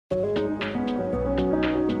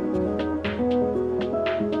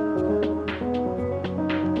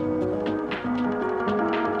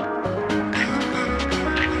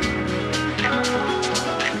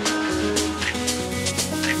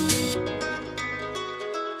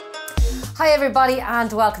Hi everybody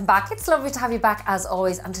and welcome back. It's lovely to have you back as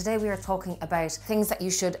always, and today we are talking about things that you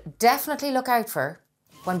should definitely look out for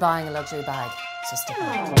when buying a luxury bag. So stick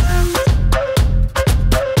around.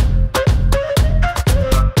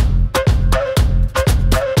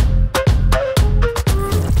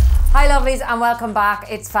 Hi lovelies and welcome back.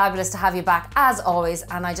 It's fabulous to have you back as always,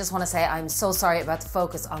 and I just want to say I'm so sorry about the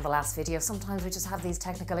focus on the last video. Sometimes we just have these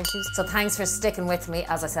technical issues, so thanks for sticking with me.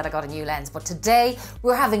 As I said, I got a new lens, but today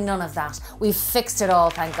we're having none of that. We've fixed it all,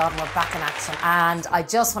 thank God, and we're back in action. And I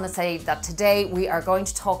just want to say that today we are going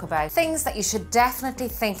to talk about things that you should definitely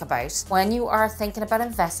think about when you are thinking about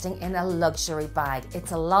investing in a luxury bag.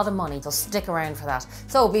 It's a lot of money, so stick around for that.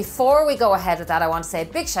 So before we go ahead with that, I want to say a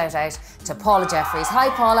big shout out to Paula Jeffries. Hi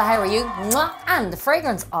Paula, how are you? Mwah. And the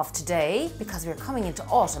fragrance of today, because we're coming into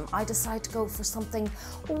autumn, I decided to go for something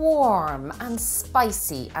warm and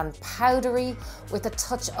spicy and powdery with a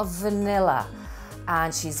touch of vanilla.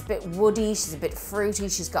 And she's a bit woody, she's a bit fruity,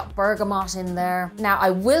 she's got bergamot in there. Now I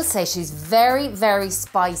will say she's very, very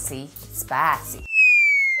spicy.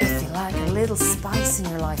 If you like a little spice in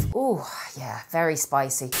your life, oh yeah, very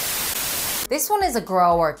spicy. This one is a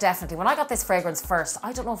grower, definitely. When I got this fragrance first,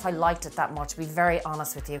 I don't know if I liked it that much, to be very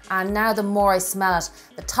honest with you. And now the more I smell it,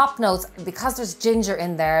 the top notes, because there's ginger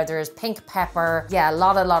in there, there's pink pepper, yeah, a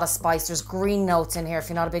lot of spice. There's green notes in here, if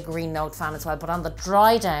you're not a big green note fan as well. But on the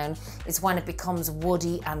dry down is when it becomes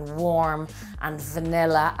woody and warm and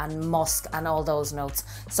vanilla and musk and all those notes.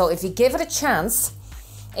 So if you give it a chance,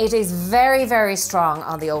 it is very, very strong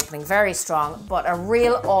on the opening, very strong, but a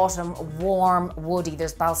real autumn, warm, woody.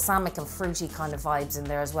 There's balsamic and fruity kind of vibes in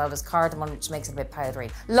there as well. There's cardamom, which makes it a bit powdery.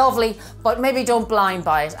 Lovely, but maybe don't blind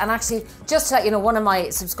buy it. And actually, just to let you know, one of my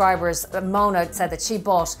subscribers, Mona, said that she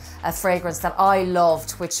bought a fragrance that I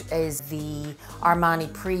loved, which is the Armani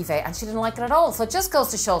Privé, and she didn't like it at all. So it just goes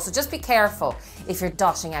to show, so just be careful if you're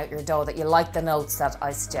dotting out your dough that you like the notes that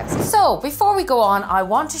I suggest. So before we go on, I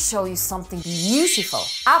want to show you something beautiful.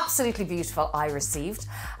 Absolutely beautiful I received,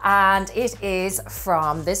 and it is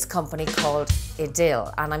from this company called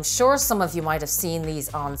Idyl, and I'm sure some of you might have seen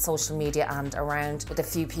these on social media and around with a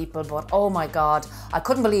few people, but oh my god, I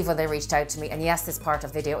couldn't believe when they reached out to me. And yes, this part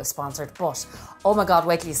of the video is sponsored, but oh my god,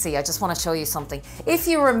 wait till you see. I just want to show you something. If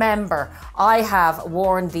you remember, I have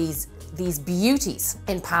worn these beauties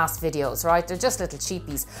in past videos, right? They're just little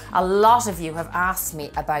cheapies. A lot of you have asked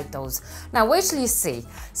me about those. Now wait till you see.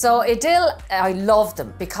 So Idyl, I love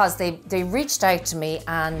them because they reached out to me,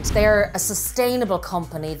 and they're a sustainable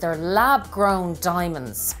company. They're lab grown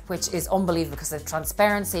diamonds, which is unbelievable because there's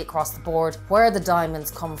transparency across the board where the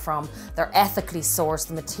diamonds come from. They're ethically sourced,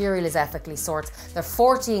 the material is ethically sourced. They're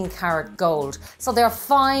 14 karat gold. So they're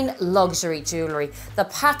fine luxury jewelry. The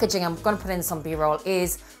packaging, I'm going to put in some B-roll,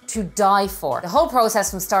 is to die for. The whole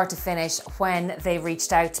process from start to finish when they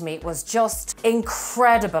reached out to me was just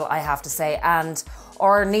incredible, I have to say. And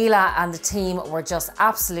Ornella and the team were just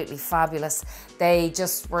absolutely fabulous. They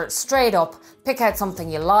just were straight up, pick out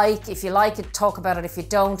something you like. If you like it, talk about it. If you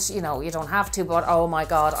don't, you know, you don't have to, but oh my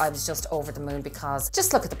God, I was just over the moon because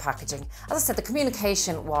just look at the packaging. As I said, the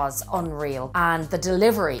communication was unreal, and the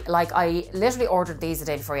delivery, like I literally ordered these the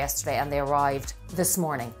day before yesterday and they arrived this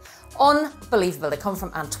morning. Unbelievable. They come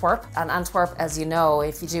from Antwerp, and Antwerp, as you know,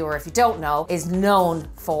 if you do or if you don't know, is known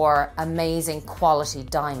for amazing quality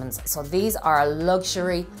diamonds. So these are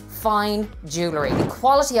luxury, fine jewelry. The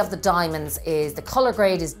quality of the diamonds is, the color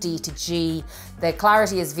grade is D to G, the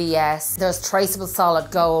clarity is VS, there's traceable solid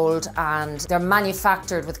gold, and they're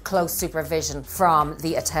manufactured with close supervision from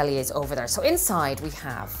the ateliers over there. So inside we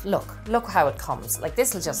have, look how it comes. Like,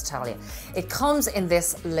 this will just tell you. It comes in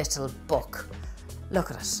this little book. Look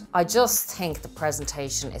at it. I just think the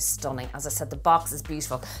presentation is stunning. As I said, the box is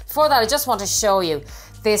beautiful. Before that, I just want to show you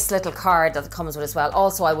this little card that comes with as well.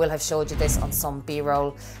 Also, I will have showed you this on some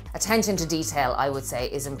B-roll. Attention to detail, I would say,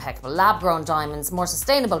 is impeccable. Lab-grown diamonds, more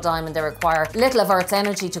sustainable diamond. They require little of Earth's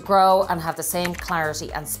energy to grow and have the same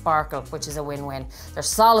clarity and sparkle, which is a win-win. They're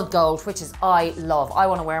solid gold, which is I love. I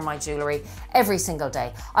want to wear my jewellery every single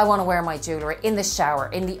day. I want to wear my jewellery in the shower,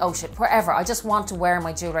 in the ocean, wherever. I just want to wear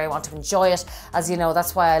my jewellery. I want to enjoy it. As you know,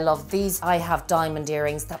 that's why I love these. I have diamond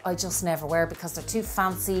earrings that I just never wear because they're too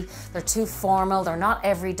fancy, they're too formal, they're not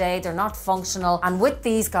everyday, they're not functional. And with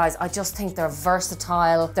these guys, I just think they're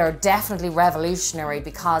versatile. They're definitely revolutionary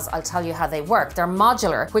because I'll tell you how they work. They're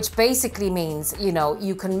modular, which basically means, you know,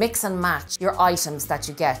 you can mix and match your items that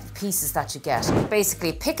you get, pieces that you get.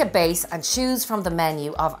 Basically, pick a base and choose from the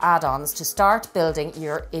menu of add-ons to start building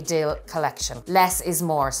your Idyl collection. Less is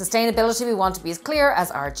more. Sustainability, we want to be as clear as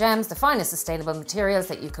our gems, the finest sustainable materials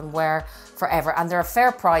that you can wear forever. And they're a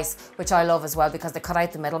fair price, which I love as well because they cut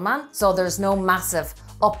out the middleman. So there's no massive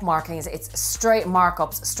up markings, it's straight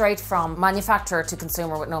markups, straight from manufacturer to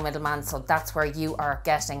consumer with no middleman. So that's where you are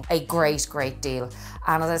getting a great, great deal.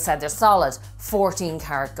 And as I said, they're solid 14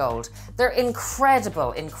 karat gold. They're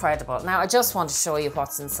incredible, incredible. Now I just want to show you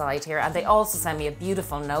what's inside here. And they also send me a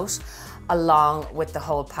beautiful note along with the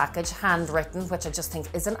whole package, handwritten, which I just think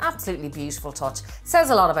is an absolutely beautiful touch. Says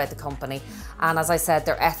a lot about the company, and as I said,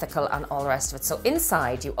 they're ethical and all the rest of it. So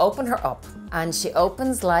inside, you open her up and she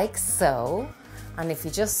opens like so, and if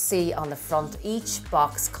you just see on the front, each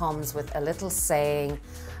box comes with a little saying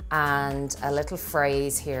and a little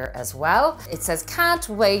phrase here as well. It says, can't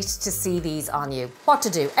wait to see these on you. What to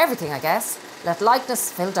do? Everything, I guess. Let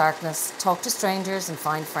lightness fill darkness, talk to strangers and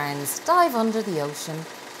find friends, dive under the ocean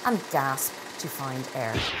and gasp to find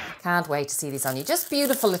air. Can't wait to see these on you. Just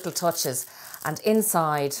beautiful little touches. And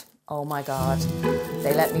inside, oh my God,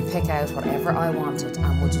 they let me pick out whatever I wanted.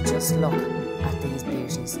 And would you just look at these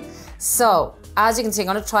beauties? So, as you can see, I'm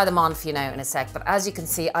going to try them on for you now in a sec, but as you can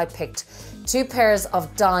see, I picked 2 pairs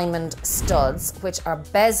of diamond studs, which are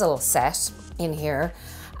bezel set in here.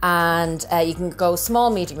 And you can go small,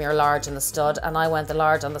 medium or large in the stud, and I went the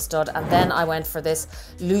large on the stud, and then I went for this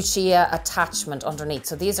Lucia attachment underneath.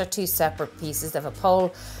 So these are 2 separate pieces. They have a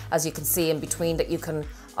pole, as you can see, in between that you can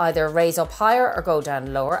either raise up higher or go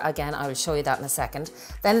down lower. Again, I will show you that in a second.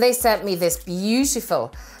 Then they sent me this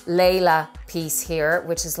beautiful Layla piece here,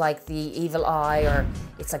 which is like the evil eye, or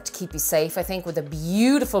it's like to keep you safe, I think, with the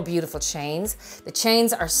beautiful, beautiful chains. The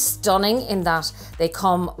chains are stunning in that they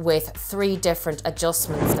come with 3 different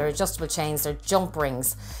adjustments. They're adjustable chains, they're jump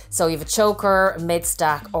rings. So you have a choker, mid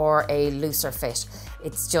stack, or a looser fit.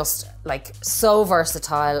 It's just like so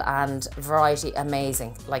versatile and variety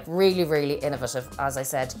amazing. Like really, really innovative, as I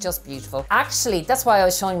said, just beautiful. Actually, that's why I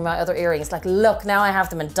was showing you my other earrings. Like, look, now I have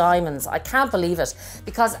them in diamonds. I can't believe it,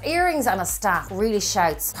 because earrings and a stack really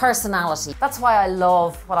shouts personality. That's why I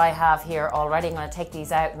love what I have here already. I'm gonna take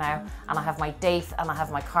these out now, and I have my date and I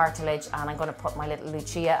have my cartilage, and I'm gonna put my little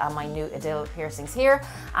Lucia and my new idyl piercings here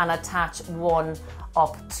and attach one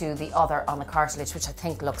up to the other on the cartilage, which I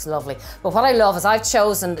think looks lovely. But what I love is I've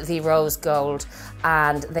chosen the rose gold,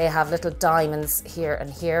 and they have little diamonds here and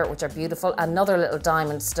here, which are beautiful. Another little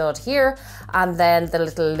diamond stud here, and then the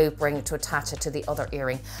little loop ring to attach it to the other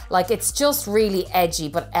earring. Like, it's just really edgy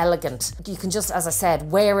but elegant. You can just, as I said,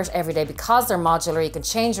 wear it every day because they're modular. You can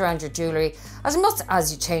change around your jewellery as much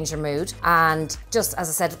as you change your mood, and just, as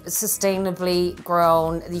I said, sustainably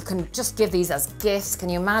grown. You can just give these as gifts. Can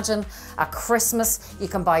you imagine at Christmas? You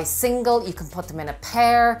can buy single, you can put them in a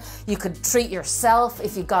pair, you could treat yourself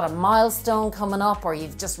if you've got a milestone coming up or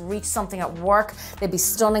you've just reached something at work. They'd be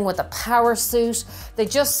stunning with a power suit. They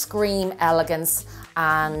just scream elegance,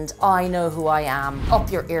 and I know who I am.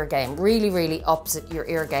 Up your ear game, really, really ups your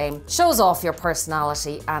ear game. Shows off your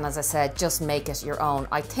personality, and as I said, just make it your own.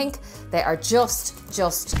 I think they are just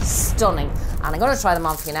stunning, and I'm going to try them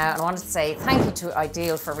on for you now. And I wanted to say thank you to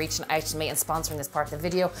idyl for reaching out to me and sponsoring this part of the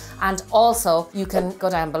video. And also, you can go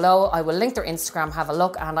down below. I will link their Instagram, have a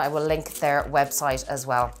look, and I will link their website as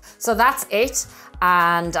well. So that's it,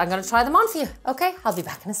 and I'm going to try them on for you. Okay, I'll be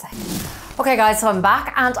back in a second. Okay guys, so I'm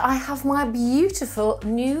back, and I have my beautiful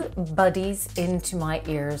new buddies into my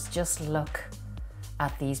ears. Just look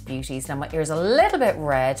at these beauties. Now my ear's a little bit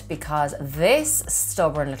red because this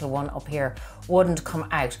stubborn little one up here wouldn't come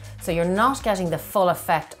out. So you're not getting the full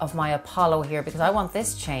effect of my Apollo here, because I want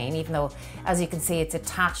this chain, even though as you can see it's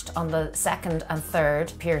attached on the 2nd and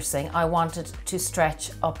 3rd piercing, I want it to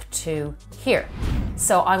stretch up to here.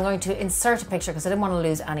 So I'm going to insert a picture because I didn't want to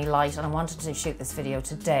lose any light, and I wanted to shoot this video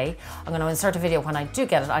today. I'm going to insert a video when I do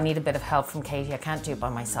get it. I need a bit of help from Katie. I can't do it by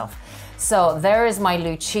myself. So there is my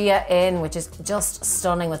Lucia in, which is just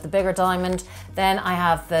stunning with the bigger diamond. Then I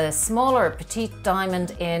have the smaller petite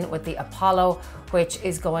diamond in with the Apollo, which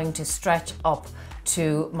is going to stretch up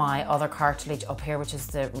to my other cartilage up here, which is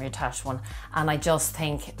the reattached one. And I just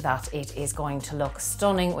think that it is going to look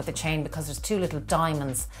stunning with the chain, because there's 2 little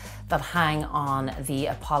diamonds that hang on the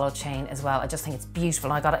Apollo chain as well. I just think it's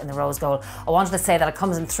beautiful. I got it in the rose gold. I wanted to say that it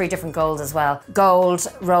comes in 3 different golds as well. Gold,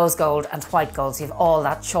 rose gold and white gold. So you have all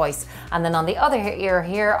that choice. And then on the other ear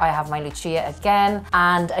here, I have my Lucia again.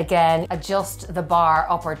 And again, adjust the bar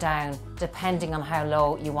up or down depending on how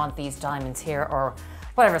low you want these diamonds here, or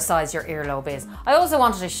whatever size your earlobe is. I also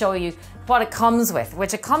wanted to show you what it comes with,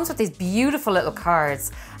 which it comes with these beautiful little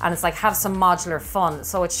cards, and it's like have some modular fun.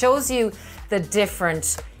 So it shows you the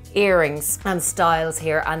different earrings and styles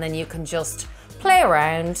here, and then you can just play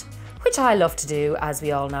around, which I love to do, as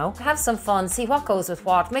we all know. Have some fun, see what goes with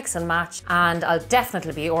what, mix and match, and I'll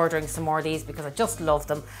definitely be ordering some more of these because I just love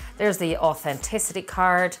them. There's the authenticity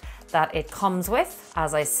card. that it comes with,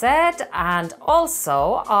 as I said, and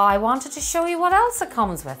also I wanted to show you what else it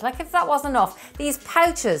comes with. Like if that wasn't enough, these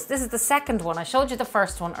pouches, this is the second one. I showed you the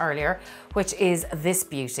first one earlier, which is this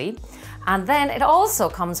beauty. And then it also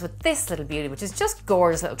comes with this little beauty, which is just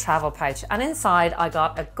gorgeous little travel pouch. And inside I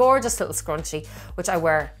got a gorgeous little scrunchie, which I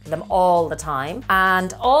wear them all the time.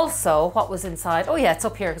 And also what was inside, oh yeah, it's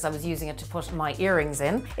up here because I was using it to put my earrings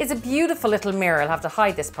in, is a beautiful little mirror. I'll have to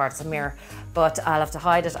hide this part, it's a mirror, but I'll have to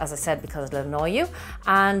hide it, as I said, because it'll annoy you.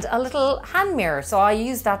 And a little hand mirror. So I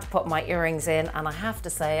use that to put my earrings in, and I have to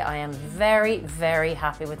say I am very, very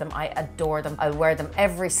happy with them. I adore them. I'll wear them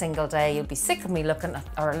every single day. You'll be sick of me looking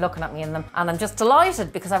at me in them, and I'm just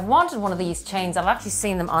delighted because I've wanted one of these chains. I've actually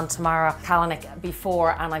seen them on Tamara Kalanick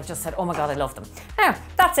before, and I've just said, oh my god, I love them. Now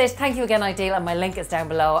that's it. Thank you again, Idyl, and my link is down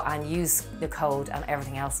below, and use the code and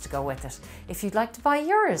everything else to go with it if you'd like to buy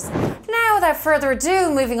yours. Now without further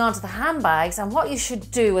ado, moving on to the handbags and what you should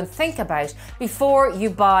do and think about before you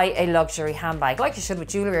buy a luxury handbag, like you should with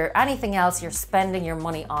jewelry or anything else you're spending your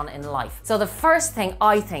money on in life. So the first thing,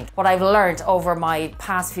 I think, what I've learned over my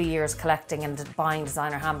past few years collecting and buying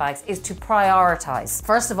designer handbags is to prioritize.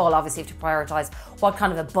 First of all, obviously, you have to prioritize what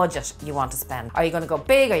kind of a budget you want to spend. Are you going to go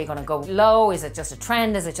big? Are you going to go low? Is it just a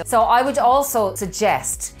trend? Is it just... So I would also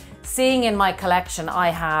suggest, seeing in my collection, I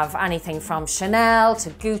have anything from Chanel to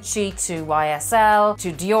Gucci to YSL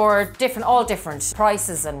to Dior, all different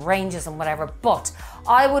prices and ranges and whatever, but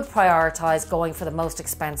I would prioritize going for the most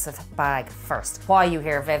expensive bag first. Why are you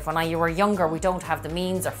here, Viv? When you were younger, we don't have the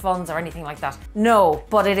means or funds or anything like that. No,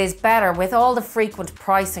 but it is better with all the frequent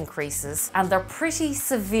price increases, and they're pretty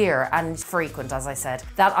severe and frequent, as I said,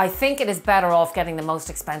 that I think it is better off getting the most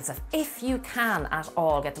expensive. If you can at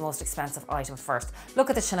all get the most expensive item first. Look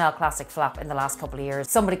at the Chanel Classic Flap in the last couple of years.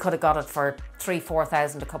 Somebody could have got it for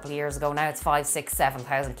 3,000-4,000 a couple of years ago. Now it's 5,000, 6,000,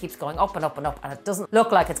 7,000, keeps going up and up and up, and it doesn't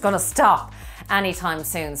look like it's going to stop anytime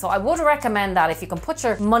soon. So I would recommend that if you can put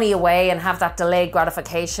your money away and have that delayed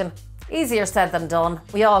gratification. Easier said than done,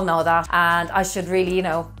 we all know that, and I should really, you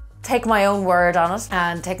know, take my own word on it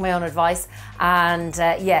and take my own advice. And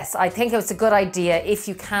yes, I think it's a good idea, if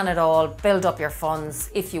you can at all, build up your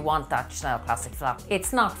funds if you want that Chanel Classic Flap.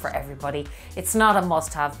 It's not for everybody. It's not a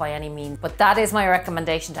must-have by any means, but that is my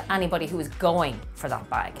recommendation to anybody who is going for that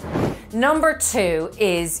bag. Number two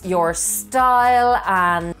is your style,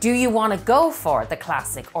 and do you want to go for the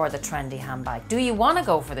classic or the trendy handbag? Do you want to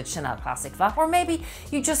go for the Chanel Classic Flap, or maybe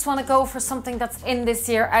you just want to go for something that's in this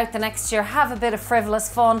year, out the next year, have a bit of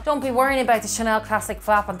frivolous fun. Don't be worrying about the Chanel Classic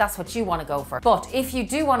Flap, and that's what you want to go for. But if you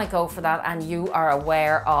do want to go for that and you are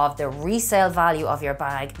aware of the resale value of your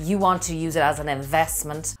bag, you want to use it as an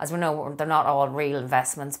investment. As we know, they're not all real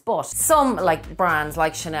investments, but some like brands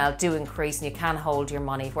like Chanel do increase and you can hold your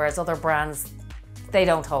money, whereas other brands, they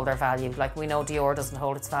don't hold their value. Like we know Dior doesn't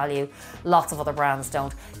hold its value, lots of other brands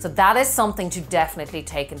don't. So that is something to definitely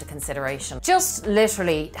take into consideration. Just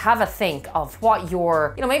literally have a think of what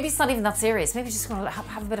your, you know, maybe it's not even that serious, maybe just gonna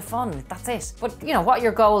have a bit of fun, that's it. But you know, what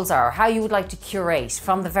your goals are, how you would like to curate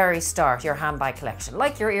from the very start your handbag collection,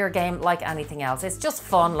 like your ear game, like anything else. It's just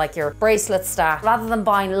fun, like your bracelet stack. Rather than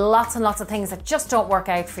buying lots and lots of things that just don't work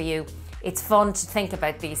out for you, it's fun to think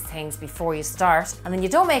about these things before you start, and then you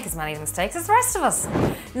don't make as many mistakes as the rest of us.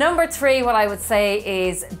 Number three, what I would say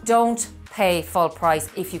is don't pay full price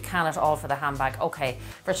if you can at all for the handbag. Okay,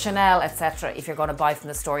 for Chanel, etc., if you're going to buy from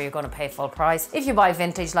the store, you're going to pay full price. If you buy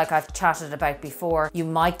vintage, like I've chatted about before, you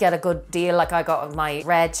might get a good deal, like I got with my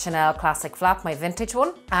red Chanel Classic Flap, my vintage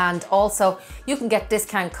one. And also you can get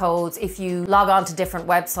discount codes if you log on to different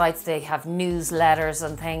websites. They have newsletters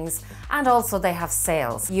and things, and also they have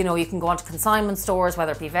sales. You know, you can go onto consignment stores,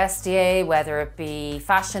 whether it be Vestiaire, whether it be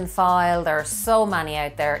Fashion File, there are so many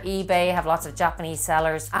out there. eBay have lots of Japanese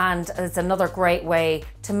sellers, and it's another great way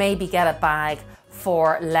to maybe get a bag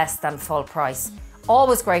for less than full price.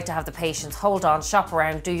 Always great to have the patience, hold on, shop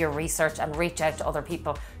around, do your research, and reach out to other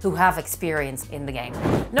people who have experience in the game.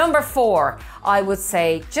 Number four, I would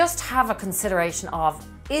say just have a consideration of,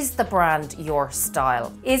 is the brand your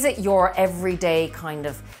style? Is it your everyday kind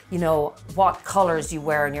of, you know, what colors you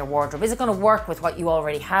wear in your wardrobe? Is it going to work with what you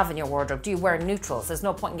already have in your wardrobe? Do you wear neutrals? There's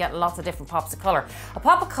no point in getting lots of different pops of color. A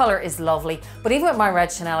pop of color is lovely, but even with my red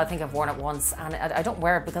Chanel, I think I've worn it once, and I don't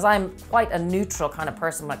wear it because I'm quite a neutral kind of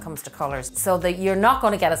person when it comes to colors. So that you're not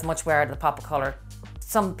going to get as much wear out of the pop of color.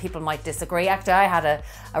 Some people might disagree. Actually, I had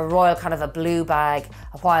a royal kind of a blue bag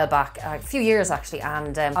a while back, a few years actually,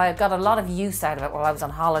 and I got a lot of use out of it while I was on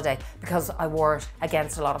holiday because I wore it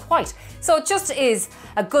against a lot of white. So it just is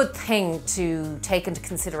a good thing to take into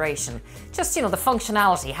consideration. Just, you know, the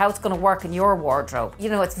functionality, how it's going to work in your wardrobe. You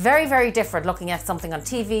know, it's very, very different looking at something on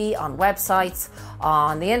TV, on websites,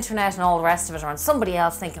 on the internet and all the rest of it, or on somebody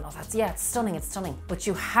else thinking, oh, that's, yeah, it's stunning, it's stunning. But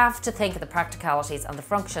you have to think of the practicalities and the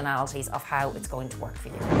functionalities of how it's going to work for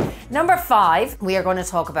you. Number 5, we are going to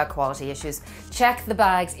talk about quality issues. Check the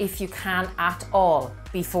bags if you can at all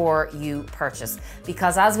before you purchase,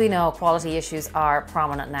 because as we know, quality issues are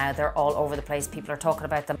prominent now. They're all over the place. People are talking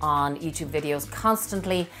about them on YouTube videos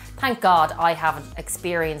constantly. Thank God I haven't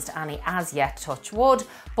experienced any as yet, touch wood,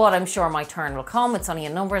 but I'm sure my turn will come. It's only a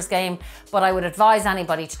numbers game, but I would advise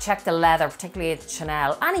anybody to check the leather, particularly at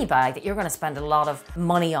Chanel. Any bag that you're going to spend a lot of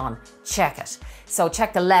money on, check it. So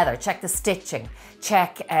check the leather, check the stitching,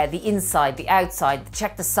 check the inside, the outside,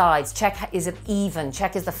 check the sides, check is it even,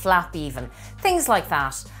 check is the flap even, things like that.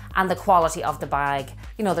 And the quality of the bag.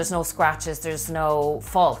 You know, there's no scratches, there's no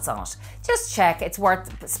faults on it. Just check. It's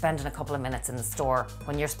worth spending a couple of minutes in the store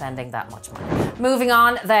when you're spending that much money. Moving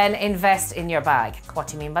on, then invest in your bag. What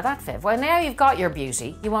do you mean by that, Viv? Well, now you've got your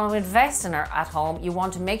beauty. You want to invest in her at home. You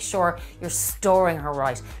want to make sure you're storing her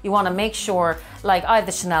right. You want to make sure, like I have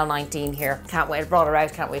the Chanel 19 here. Can't wait, I brought her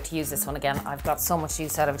out. Can't wait to use this one again. I've got so much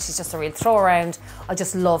use out of it. She's just a real throw around. I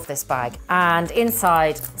just love this bag. And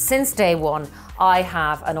inside, since day one, I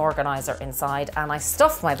have an organizer inside, and I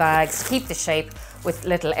stuff my bags to keep the shape with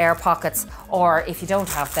little air pockets, or if you don't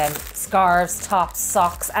have them, scarves, tops,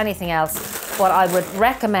 socks, anything else. But I would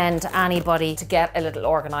recommend anybody to get a little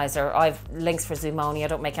organizer. I've links for Zumoni. I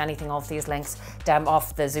don't make anything off these links, down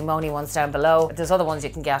off the Zumoni ones down below. There's other ones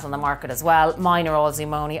you can get on the market as well. Mine are all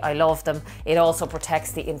Zumoni. I love them. It also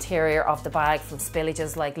protects the interior of the bag from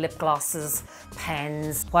spillages like lip glosses,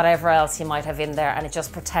 pens, whatever else you might have in there, and it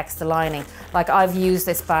just protects the lining. Like I've used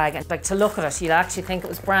this bag, and like to look at it, you'd actually think it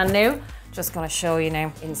was brand new. Just going to show you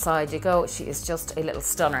now. Inside you go. She is just a little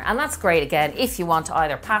stunner, and that's great again if you want to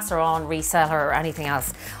either pass her on, resell her, or anything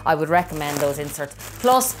else. I would recommend those inserts.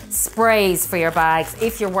 Plus sprays for your bags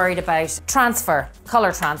if you're worried about transfer,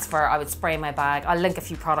 color transfer. I would spray my bag. I'll link a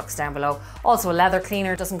few products down below. Also a leather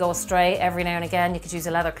cleaner doesn't go astray. Every now and again you could use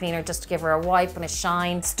a leather cleaner just to give her a wipe and a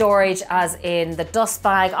shine. Storage as in the dust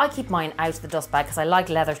bag. I keep mine out of the dust bag because I like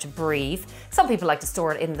leather to breathe. Some people like to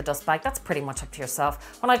store it in the dust bag. That's pretty much up to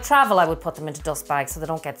yourself. When I travel, I would put them into dust bags so they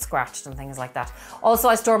don't get scratched and things like that. Also,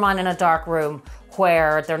 I store mine in a dark room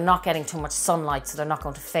where they're not getting too much sunlight, so they're not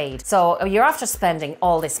going to fade. So you're after spending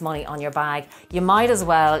all this money on your bag, you might as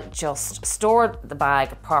well just store the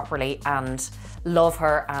bag properly and love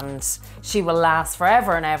her, and she will last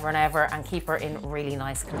forever and ever and ever, and keep her in really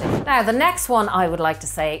nice condition. Now, the next one I would like to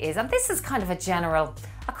say is, and this is kind of a general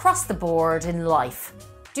across the board in life,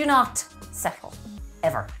 do not settle,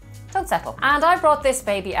 ever. Don't settle. And I brought this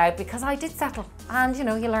baby out because I did settle. And you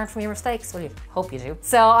know, you learn from your mistakes. Well, you hope you do.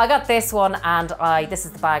 So I got this one, and this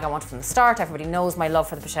is the bag I wanted from the start. Everybody knows my love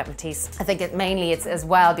for the Pochette Matisse. I think it's as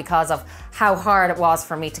well because of how hard it was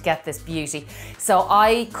for me to get this beauty. So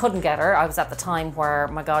I couldn't get her. I was at the time where,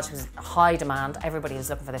 my God, she was high demand. Everybody was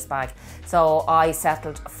looking for this bag. So I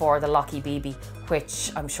settled for the Lucky BB,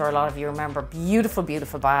 which I'm sure a lot of you remember. Beautiful,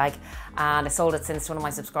 beautiful bag. And I sold it since to one of my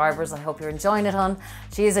subscribers. I hope you're enjoying it, hon.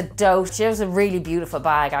 She is a dote. She was a really beautiful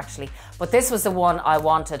bag, actually. But this was the one I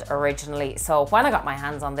wanted originally. So when I got my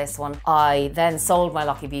hands on this one, I then sold my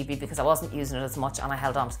Lucky BB because I wasn't using it as much, and I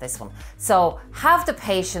held on to this one. So have the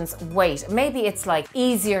patience, wait. Maybe it's like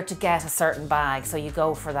easier to get a certain bag, so you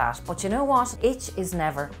go for that. But you know what? Itch is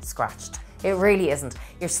never scratched. It really isn't.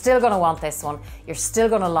 You're still going to want this one. You're still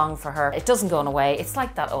going to long for her. It doesn't go away. It's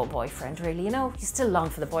like that old boyfriend, really. You know, you still long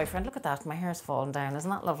for the boyfriend. Look at that. My hair's falling down. Isn't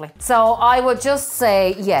that lovely? So I would just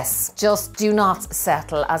say, yes, just do not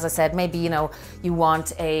settle. As I said, maybe, you know, you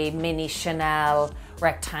want a mini Chanel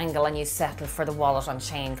rectangle and you settle for the wallet on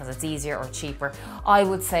chain because it's easier or cheaper. I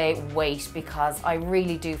would say wait, because I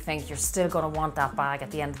really do think you're still going to want that bag at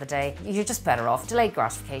the end of the day. You're just better off. Delayed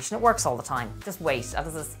gratification. It works all the time. Just wait.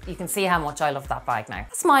 You can see how much I love that bag now.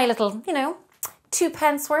 That's my little, you know, 2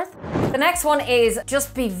 pence worth. The next one is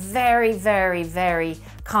just be very, very, very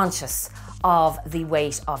conscious of the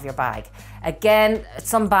weight of your bag. Again,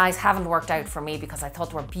 some bags haven't worked out for me because I thought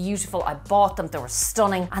they were beautiful. I bought them, they were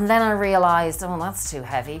stunning, and then I realized, oh, that's too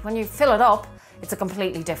heavy. When you fill it up, it's a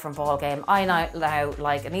completely different ball game. I now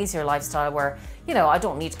like an easier lifestyle where, you know, I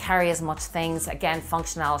don't need to carry as much things. Again,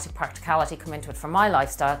 functionality, practicality come into it for my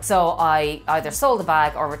lifestyle. So I either sold the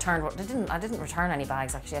bag or returned what I didn't return any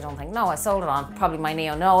bags actually, I don't think. No, I sold it on probably my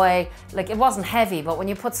Neo Noe. Like, it wasn't heavy, but when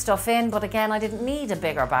you put stuff in, but again, I didn't need a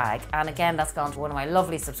bigger bag. And again, that's gone to one of my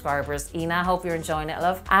lovely subscribers, Ina. Hope you're enjoying it,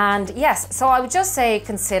 love. And yes, so I would just say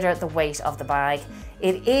consider the weight of the bag.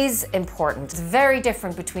 It is important. It's very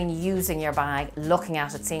different between using your bag, looking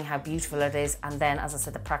at it, seeing how beautiful it is, and then, as I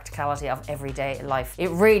said, the practicality of everyday life. It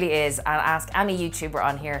really is, and ask any YouTuber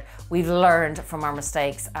on here. We've learned from our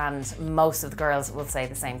mistakes, and most of the girls will say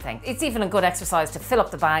the same thing. It's even a good exercise to fill up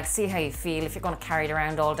the bag, see how you feel. If you're going to carry it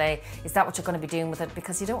around all day, is that what you're going to be doing with it?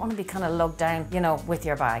 Because you don't want to be kind of lugged down, you know, with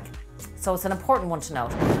your bag. So it's an important one to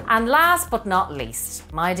note. And last but not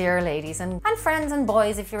least, my dear ladies and friends and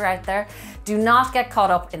boys, if you're out there, do not get caught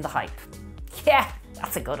up in the hype. Yeah,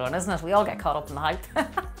 that's a good one, isn't it? We all get caught up in the hype.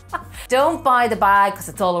 Don't buy the bag because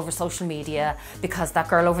it's all over social media, because that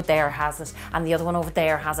girl over there has it and the other one over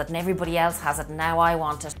there has it and everybody else has it and now I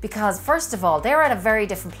want it. Because first of all, they're at a very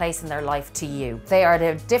different place in their life to you. They are at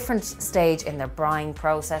a different stage in their buying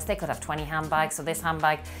process. They could have 20 handbags, so this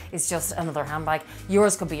handbag is just another handbag.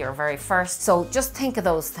 Yours could be your very first. So just think of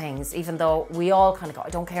those things, even though we all kind of go, I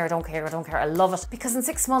don't care, I don't care, I don't care, I love it. Because in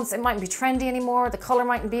 6 months, it mightn't be trendy anymore, the color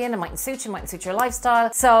mightn't be in, it mightn't suit you, it mightn't suit your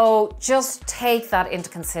lifestyle. So just take that into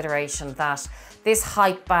consideration, that this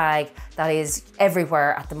hype bag that is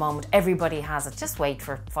everywhere at the moment, everybody has it. Just wait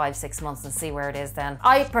for 5-6 months and see where it is then.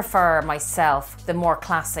 I prefer myself the more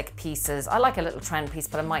classic pieces. I like a little trend piece,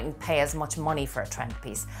 but I mightn't pay as much money for a trend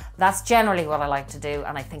piece. That's generally what I like to do,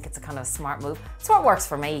 and I think it's a kind of a smart move. It's what works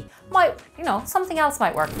for me. You know, something else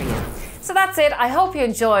might work for you. So that's it. I hope you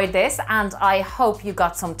enjoyed this, and I hope you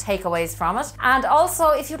got some takeaways from it. And also,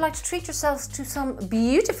 if you'd like to treat yourselves to some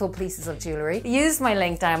beautiful pieces of jewellery, use my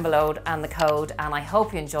link down below and the code, and I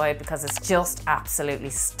hope you enjoy it because it's just absolutely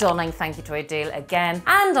stunning. Thank you to Idyl again.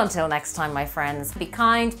 And until next time, my friends, be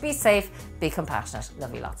kind, be safe, be compassionate.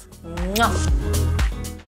 Love you lots. Mwah.